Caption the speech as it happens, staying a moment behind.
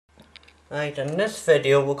Right, in this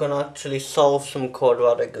video we're going to actually solve some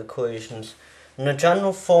quadratic equations. And the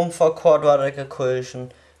general form for a quadratic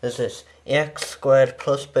equation is this: ax squared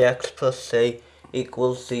plus bx plus c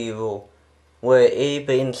equals 0, where a,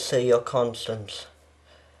 b and c are constants.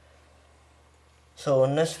 So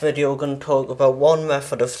in this video we're going to talk about one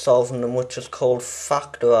method of solving them, which is called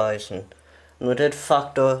facorizing. And we did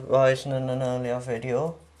facorizing in an earlier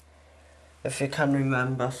video. If you can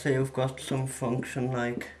remember, say we've got some function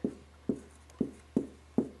like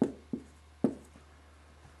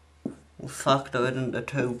factor it into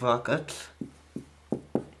two brackets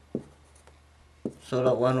so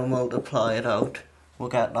that when we multiply it out we'll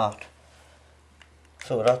get that.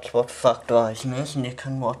 So that's what factorising is, and you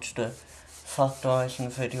can watch the factorising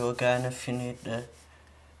video again if you need to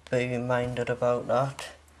be reminded about that.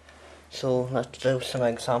 So let's do some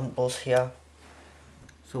examples here.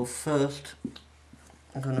 So first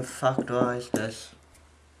I'm going to factorise this.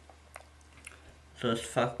 So let's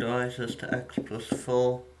factorise this to x plus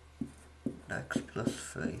 4 and x plus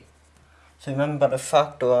 3. So remember, to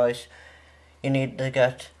factorise you need to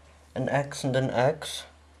get an x and an x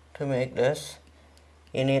to make this.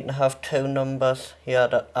 You need to have two numbers here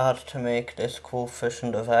that add to make this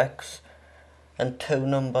coefficient of x, and two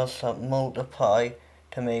numbers that multiply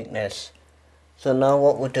to make this. So now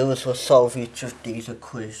what we'll do is we'll solve each of these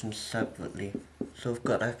equations separately. So we've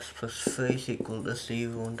got x plus 3 is equal to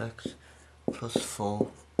 0 and x plus 4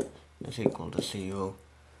 is equal to 0.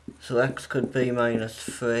 So x could be minus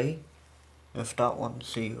 3 if that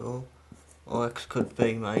one's 0, or x could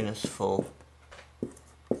be minus 4.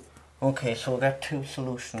 Okay, so we'll get two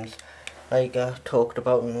solutions. Like I talked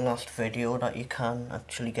about in the last video, that you can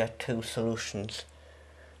actually get two solutions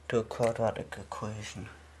to a quadratic equation.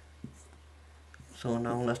 So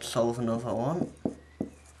now let's solve another one.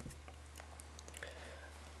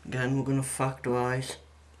 Again, we're going to factorise.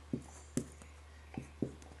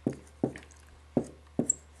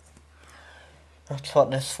 That's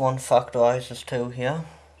what this one factorises to here.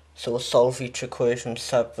 So we'll solve each equation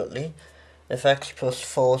separately. If x plus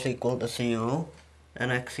 4 is equal to 0,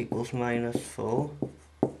 then x equals minus 4.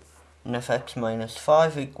 And if x minus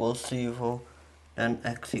 5 equals 0, then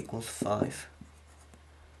x equals 5.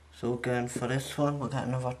 So again, for this one, we're getting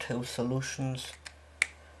another two solutions.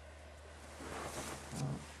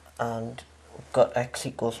 And we've got x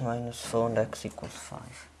equals minus 4 and x equals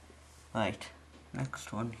 5. Right,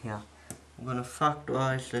 next one here. We're going to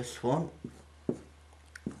factorise this one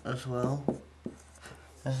as well.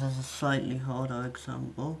 This is a slightly harder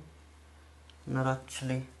example, and that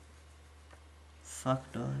actually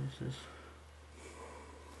factorises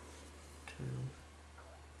to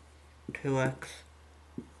 2x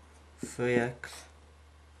 3x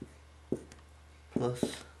plus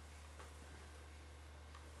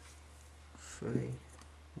 3 and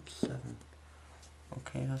 7.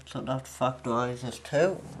 Okay, that's what that factorises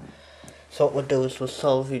to. So what we'll do is we'll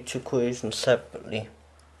solve each equation separately.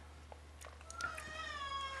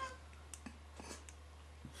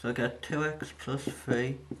 So I get 2x plus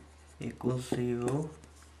 3 equals 0.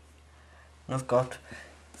 And I've got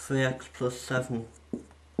 3x plus 7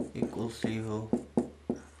 equals 0.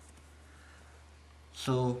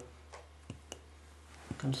 So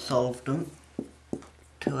I can solve them.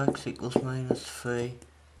 2x equals minus 3,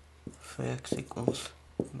 3x equals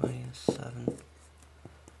minus 7.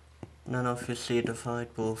 And then obviously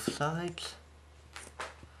divide both sides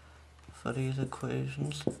for these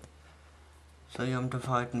equations. So I'm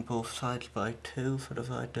dividing both sides by 2. If I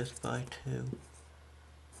divide this by 2,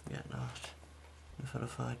 I get that. If I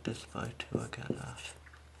divide this by 2, I get that.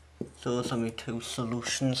 So there's only two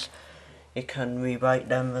solutions. You can rewrite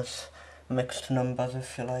them as mixed numbers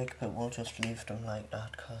if you like, but we'll just leave them like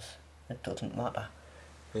that because it doesn't matter,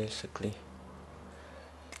 basically.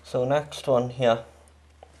 So next one here,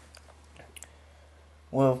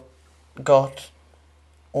 we've got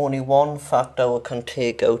only one factor we can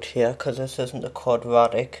take out here because this isn't a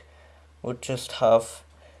quadratic. We'll just have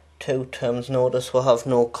two terms. Notice we'll have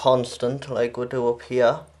no constant like we do up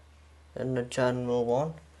here in the general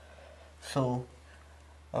one. So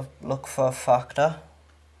I'll look for a factor.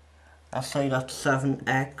 I'll say that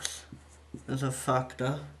 7x is a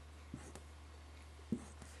factor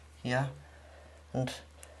here, and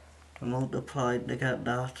to multiply to get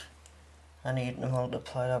that, I need to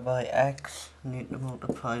multiply that by x. I need to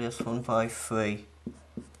multiply this one by 3.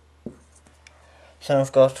 So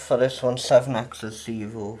I've got for this one 7x is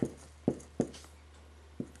 0,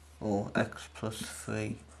 or x plus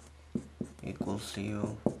 3 equals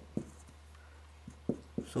 0.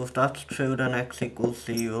 So if that's true, then x equals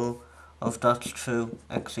 0. Or if that's true,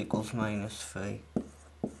 x equals minus 3.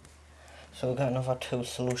 So we've got another 2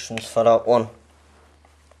 solutions for that one.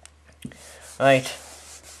 Right.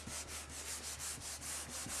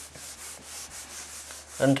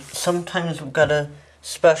 And sometimes we've got a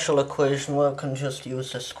special equation where we can just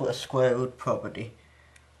use the square root property.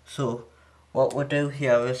 So what we do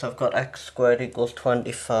here is I've got x squared equals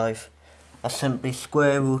 25. I simply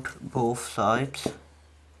square root both sides.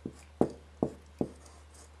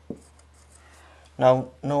 Now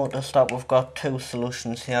notice that we've got 2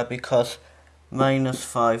 solutions here because minus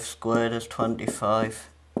 5 squared is 25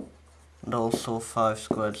 and also 5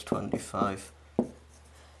 squared is 25.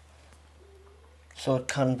 So it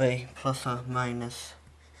can be plus or minus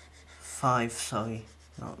 5, sorry,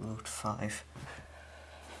 not root 5.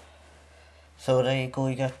 So there you go,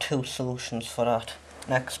 you get 2 solutions for that.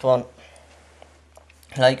 Next one.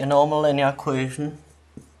 Like a normal linear equation,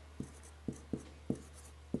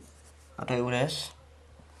 I do this.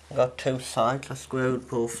 I've got 2 sides, I square root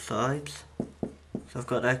both sides. So I've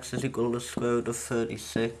got x is equal to the square root of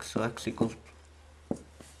 36, so x equals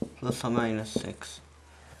plus or minus 6.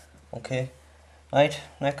 Okay, right,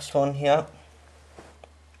 next one here.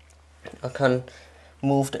 I can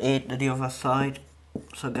move the 8 to the other side,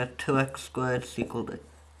 so I get 2x squared is equal to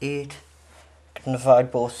 8. I can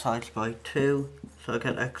divide both sides by 2, so I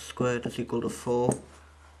get x squared is equal to 4.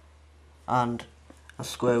 And I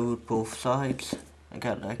square root both sides, I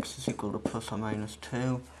get x is equal to plus or minus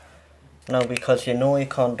 2. Now because you know you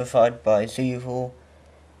can't divide by 0,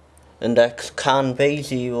 and x can be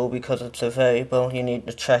 0 because it's a variable, you need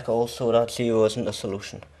to check also that 0 isn't a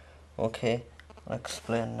solution. Okay, I'll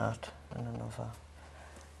explain that in another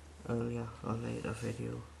earlier or later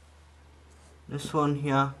video. This one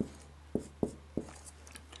here,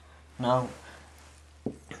 now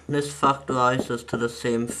this factorizes to the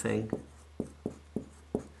same thing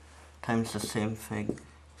times the same thing.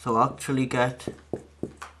 So I actually get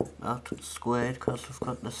that squared because we've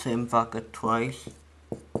got the same bracket twice.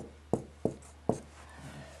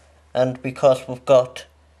 And because we've got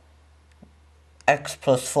x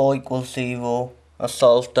plus 4 equals 0, I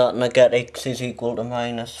solved that and I get x is equal to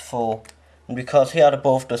minus 4. And because here are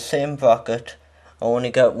both the same bracket, I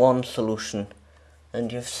only get one solution.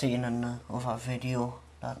 And you've seen in the other video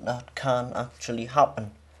that that can actually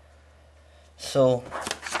happen. So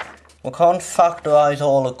we can't factorize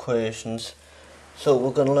all equations, so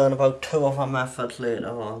we're going to learn about 2 other methods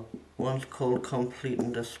later on. One's called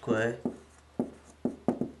completing the square.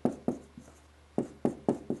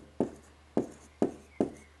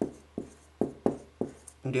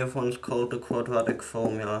 And the other one's called the quadratic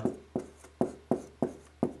formula.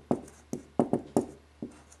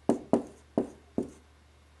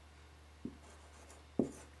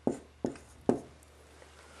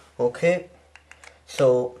 Okay,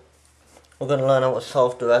 so we're going to learn how to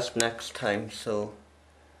solve the rest next time. So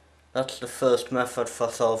that's the first method for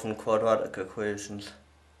solving quadratic equations.